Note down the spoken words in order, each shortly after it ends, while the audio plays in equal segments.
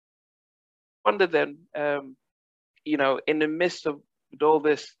wonder then, in the midst of all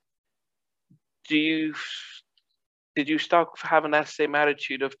this, do you did you start having that same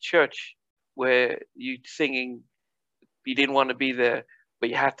attitude of church where you singing, you didn't want to be there, but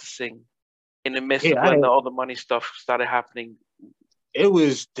you had to sing in the midst Yeah, of when all the money stuff started happening?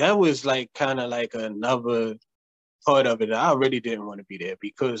 that was like kind of like another part of it. I really didn't want to be there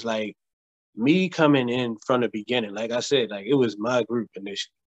because like me coming in from the beginning, like I said, like it was my group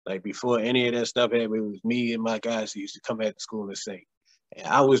initially. Like before any of that stuff happened, it was me and my guys who used to come at the school and sing. And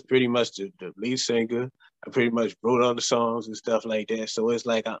I was pretty much the lead singer. I pretty much wrote all the songs and stuff like that. So it's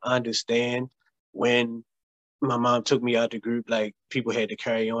like I understand when my mom took me out the group, like people had to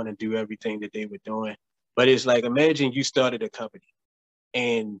carry on and do everything that they were doing. But it's like imagine you started a company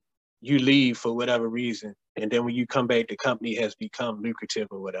and you leave for whatever reason, and then when you come back, the company has become lucrative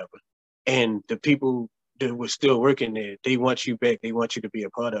or whatever, and the people that were still working there, they want you back. They want you to be a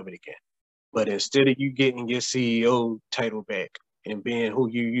part of it again. But instead of you getting your CEO title back and being who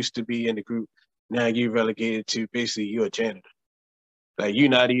you used to be in the group, now you're relegated to basically you're a janitor. Like you're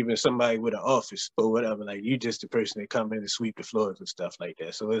not even somebody with an office or whatever. Like you just the person that come in and sweep the floors and stuff like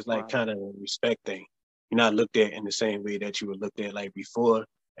that. So it's like Wow. kind of a respect thing. You're not looked at in the same way that you were looked at like before.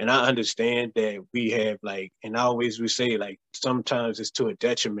 And I understand that we have like, and I always would say like sometimes it's to a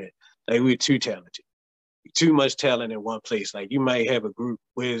detriment. Like we're too talented, too much talent in one place. Like you might have a group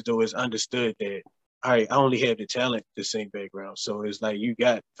where though it's understood that all right, I only have the talent to sing background. So it's like you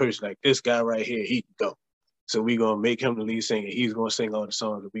got first like this guy right here, he can go. So we gonna make him the lead singer. He's gonna sing all the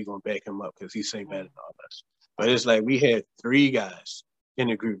songs and we gonna back him up because he sing better than all of us. But it's like we had three guys in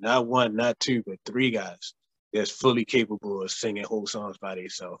the group, not one, not two, but three guys that's fully capable of singing whole songs by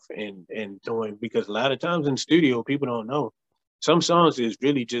themselves and doing because a lot of times in the studio people don't know some songs is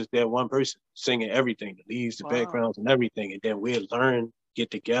really just that one person singing everything, the leads, the Wow. backgrounds, and everything. And then we'll learn,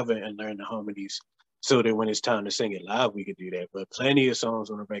 get together and learn the harmonies so that when it's time to sing it live, we can do that. But plenty of songs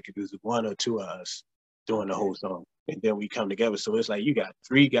on the record, there's one or two of us doing the Okay. whole song. And then we come together. So it's like you got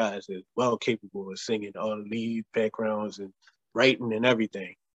three guys that's well capable of singing all the lead backgrounds and writing and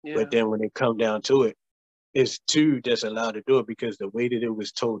everything. But Yeah. then when it come down to it, it's two that's allowed to do it because the way that it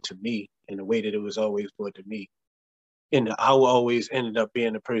was told to me and the way that it was always brought to me and I always ended up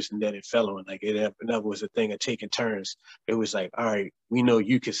being the person that it fell on. Like that was a thing of taking turns. It was like, all right, we know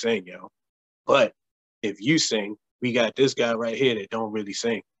you can sing, yo, but if you sing, we got this guy right here that don't really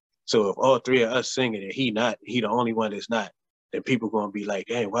sing. So if all three of us singing and he the only one that's not, then people gonna be like,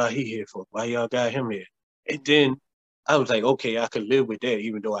 hey, why he here for? Why y'all got him here? And then I was like, okay, I could live with that,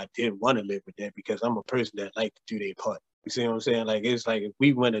 even though I didn't want to live with that because I'm a person that like to do their part. You see what I'm saying? Like it's like if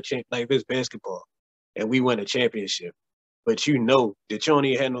we win a champ, like this basketball, and we win a championship, but you know that you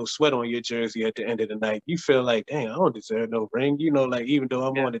only had no sweat on your jersey at the end of the night. You feel like, dang, I don't deserve no ring. You know, like even though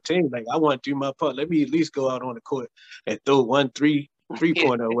I'm Yeah. on the team, like I want to do my part. Let me at least go out on the court and throw one three Yeah.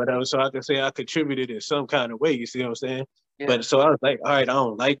 pointer or whatever, so I can say I contributed in some kind of way. You see what I'm saying? Yeah. But so I was like, all right, I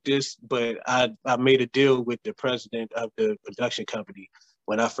don't like this, but I made a deal with the president of the production company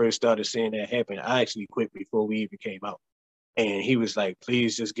when I first started seeing that happen. I actually quit before we even came out. And he was like,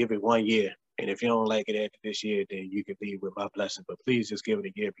 please just give it 1 year. And if you don't like it after this year, then you can leave with my blessing. But please just give it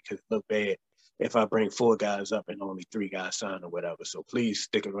a year because it look bad if I bring four guys up and only three guys sign or whatever. So please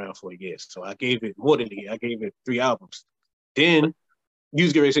stick around for a year. So I gave it more than a year. I gave it 3 albums. But Then you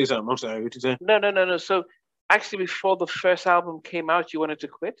was going to say something. I'm sorry. What you saying? no, no, no, no. So actually, before the first album came out, you wanted to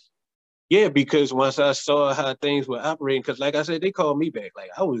quit? Yeah, because once I saw how things were operating, because like I said, they called me back. Like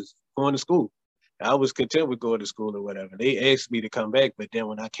I was going to school. I was content with going to school or whatever. They asked me to come back, but then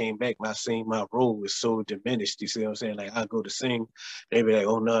when I came back, my role was so diminished. You see what I'm saying? Like I go to sing, they be like,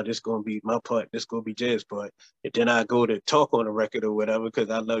 "Oh no, this gonna be my part. This gonna be Jazz part." And then I go to talk on the record or whatever because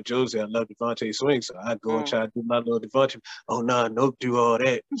I love Josie, I love Devontae Swing, so I go and Mm. try to do my little Devontae. Oh no, nope, do all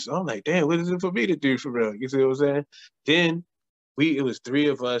that. So I'm like, damn, what is it for me to do for real? You see what I'm saying? Then it was three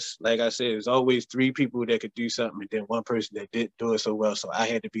of us. Like I said, it was always three people that could do something, and then one person that didn't do it so well. So I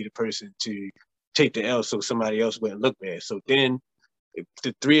had to be the person to take the L so somebody else wouldn't look bad. So then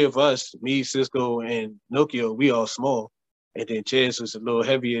the three of us, me, Cisco, and Nokia, we all small. And then Jazz was a little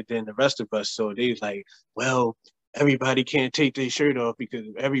heavier than the rest of us. So they was like, well, everybody can't take their shirt off because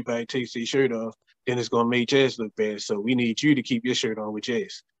if everybody takes their shirt off, then it's gonna make Jazz look bad. So we need you to keep your shirt on with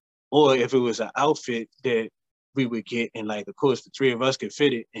Jazz. Or if it was an outfit that we would get, and like of course the three of us could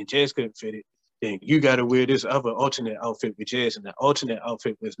fit it and Jazz couldn't fit it, then you gotta wear this other alternate outfit with Jazz. And the alternate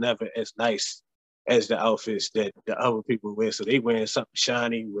outfit was never as nice as the outfits that the other people wear. So they wearing something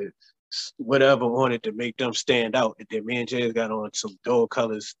shiny with whatever on it to make them stand out. And then me and Jazz got on some dull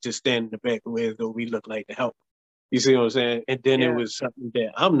colors, just standing in the back where though we look like the help. You see what I'm saying? And then it Yeah. was something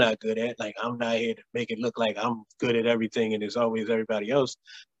that I'm not good at. Like, I'm not here to make it look like I'm good at everything and it's always everybody else.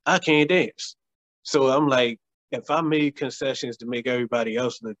 I can't dance. So I'm like, if I made concessions to make everybody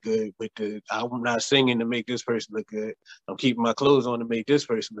else look good, I'm not singing to make this person look good. I'm keeping my clothes on to make this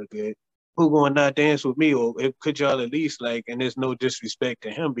person look good. Who gonna not dance with me? Or could y'all at least like? And there's no disrespect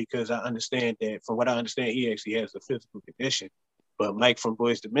to him because I understand that. From what I understand, he actually has a physical condition. But Mike from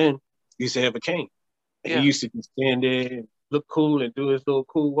Boys to Men used to have a cane. And he Yeah. used to just stand there and look cool and do his little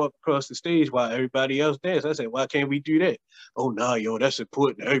cool walk across the stage while everybody else dance. I said, why can't we do that? Oh, no, yo, that's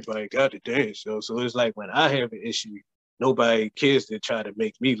important. Everybody got to dance, yo. So it's like when I have an issue, nobody cares to try to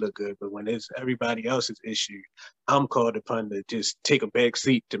make me look good. But when it's everybody else's issue, I'm called upon to just take a back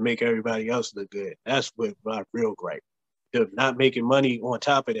seat to make everybody else look good. That's what my real gripe. The not making money on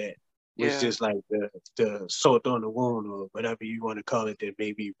top of that was Yeah. just like the salt on the wound or whatever you want to call it that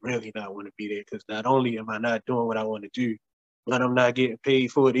made me really not want to be there. Because not only am I not doing what I want to do, but I'm not getting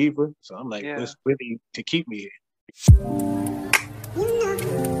paid for it either. So I'm like, Yeah. what's really to keep me here?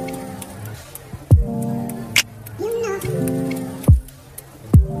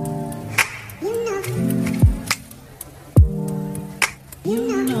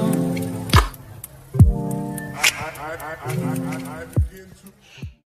 I begin to